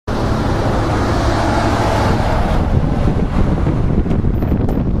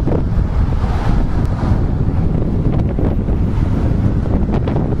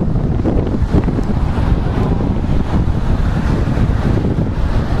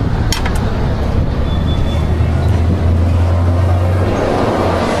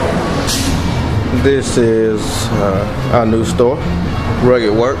This is our new store,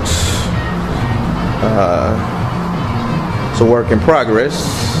 Rugged Works. It's a work in progress.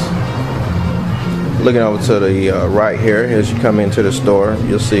 Looking over to the right here, as you come into the store,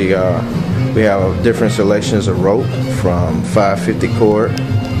 you'll see we have different selections of rope from 550 cord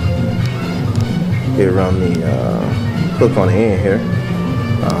here on the hook on the end here,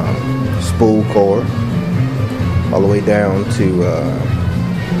 spool cord, all the way down to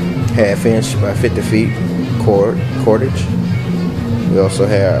 ½ inch by 50 feet cordage. We also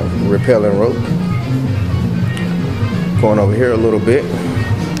have repelling rope. Going over here a little bit,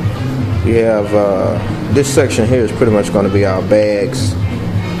 we have this section here is pretty much going to be our bags.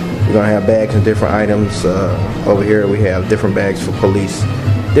 We're going to have bags and different items. Over here we have different bags for police,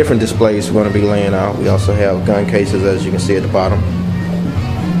 different displays we're going to be laying out. We also have gun cases, as you can see at the bottom.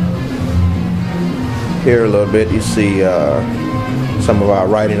 Here a little bit you see some of our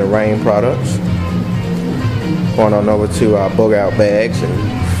Rite in the Rain products. Going on over to our bug out bags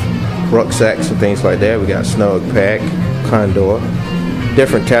and rucksacks and things like that. We got Snug Pack, Condor,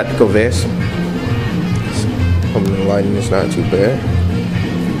 different tactical vests. Hopefully the lighting is not too bad.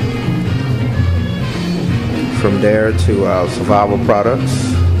 From there to our survival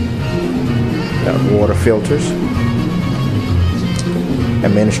products. Got water filters,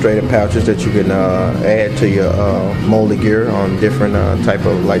 administrative pouches that you can add to your moldy gear on different type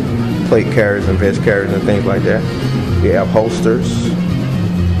of like plate carriers and vest carriers and things like that. We have holsters,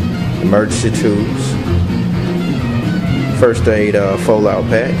 emergency tubes, first aid fold-out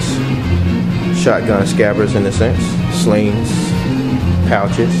packs, shotgun scabbards in a sense, slings,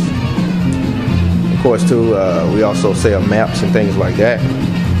 pouches. Of course, too, we also sell maps and things like that.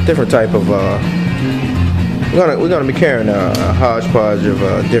 Different type of we're gonna be carrying a hodgepodge of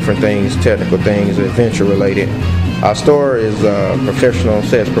different things, technical things, adventure related. Our store is professional,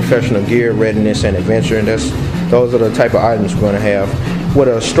 says professional gear, readiness, and adventure, and those are the type of items we're going to have, with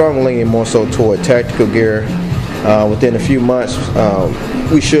a strong lean more so toward tactical gear. Within a few months,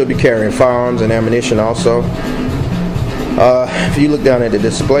 we should be carrying firearms and ammunition also. If you look down at the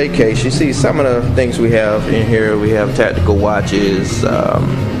display case, you see some of the things we have in here. We have tactical watches,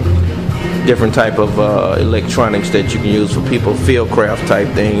 different type of electronics that you can use for people, fieldcraft type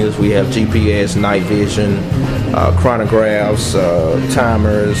things. We have GPS, night vision, chronographs,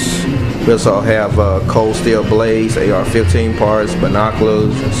 timers. We also have cold steel blades, AR-15 parts,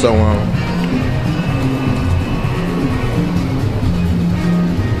 binoculars, and so on.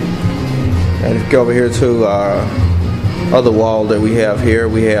 And if you go over here to other wall that we have here,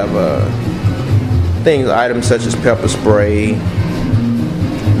 we have things, items such as pepper spray,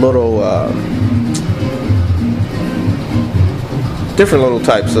 little different little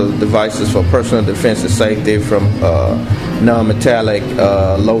types of devices for personal defense and safety, from non-metallic,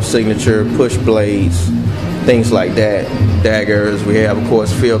 low signature, push blades, things like that, daggers. We have, of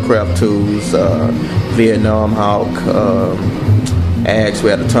course, fieldcraft tools, Vietnam Hawk, axe. We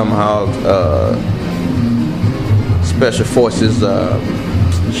have the Tomahawk, Special Forces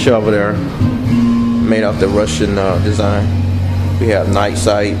shovel there, made off the Russian design. We have night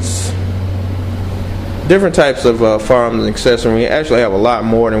sights, different types of firearms and accessories. We actually have a lot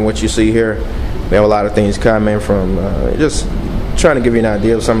more than what you see here. We have a lot of things coming from just trying to give you an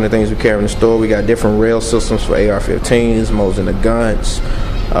idea of some of the things we carry in the store. We got different rail systems for AR-15s, Mosin guns,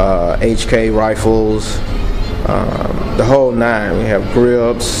 HK rifles, the whole nine. We have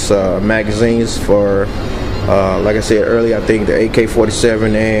grips, magazines for, like I said earlier, I think the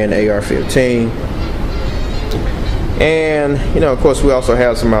AK-47 and AR-15. And, of course, we also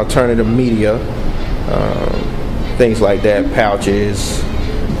have some alternative media, things like that. Pouches.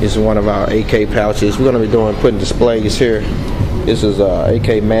 This is one of our AK pouches. We're going to be putting displays here. This is a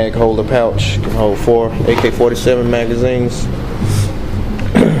AK mag holder pouch. Can hold 4 AK-47 magazines.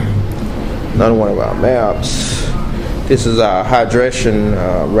 Another one of our maps. This is our hydration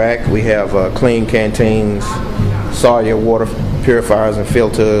rack. We have clean canteens, Sawyer water purifiers and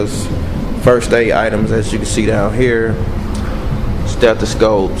filters, first aid items, as you can see down here,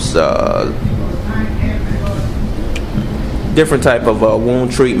 stethoscopes, different type of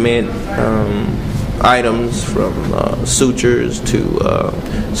wound treatment items, from sutures to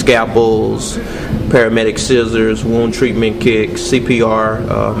scalpels, paramedic scissors, wound treatment kits,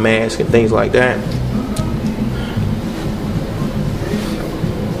 CPR mask, and things like that.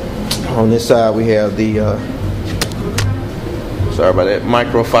 On this side we have the sorry about that,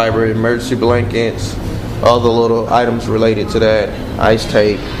 microfiber emergency blankets, all the little items related to that, ice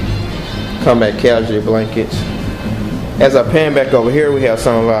tape, combat casualty blankets. As I pan back over here, we have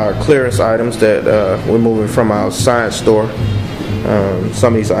some of our clearance items that we're moving from our science store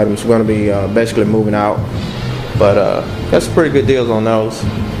Some of these items we're going to be basically moving out, but got some pretty good deals on those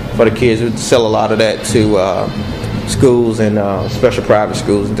for the kids. We sell a lot of that to schools and special private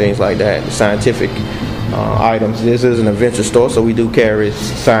schools and things like that. Scientific items. This is an adventure store, so we do carry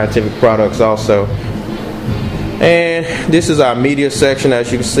scientific products also. And this is our media section.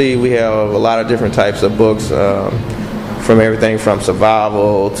 As you can see, we have a lot of different types of books, from everything from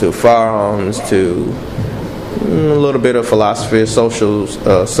survival to firearms to a little bit of philosophy, social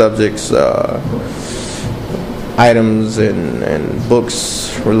subjects, items and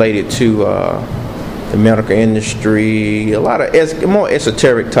books related to the medical industry. A lot of more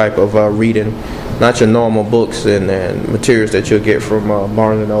esoteric type of reading, not your normal books and materials that you'll get from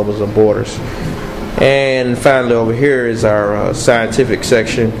Barnes & Nobles or Borders. And finally over here is our scientific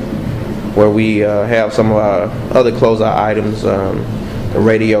section, where we have some of our other closeout items, the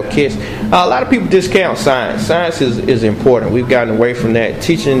radio kits. A lot of people discount science. Science is important. We've gotten away from that.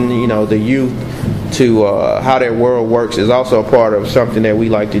 Teaching the youth to how their world works is also a part of something that we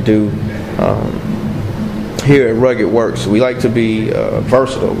like to do here at Rugged Works. We like to be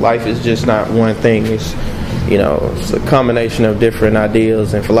versatile. Life is just not one thing. It's it's a combination of different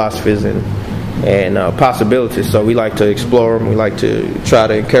ideas and philosophies and possibilities. So we like to explore them. We like to try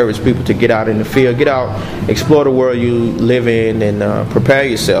to encourage people to get out in the field, get out, explore the world you live in, and prepare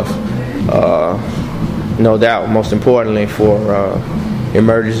yourself. No doubt, most importantly, for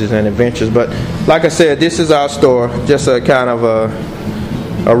emergencies and adventures. But like I said, this is our store. Just a kind of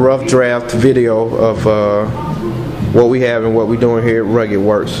a rough draft video of what we have and what we're doing here at Rugged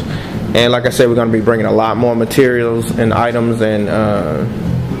Works. And like I said, we're going to be bringing a lot more materials and items and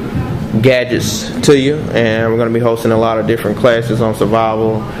gadgets to you, and we're going to be hosting a lot of different classes on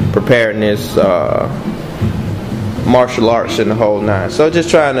survival, preparedness, martial arts, and the whole nine. So just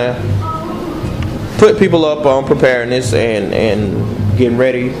trying to put people up on preparedness and getting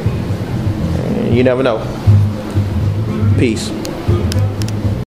ready. You never know. Peace.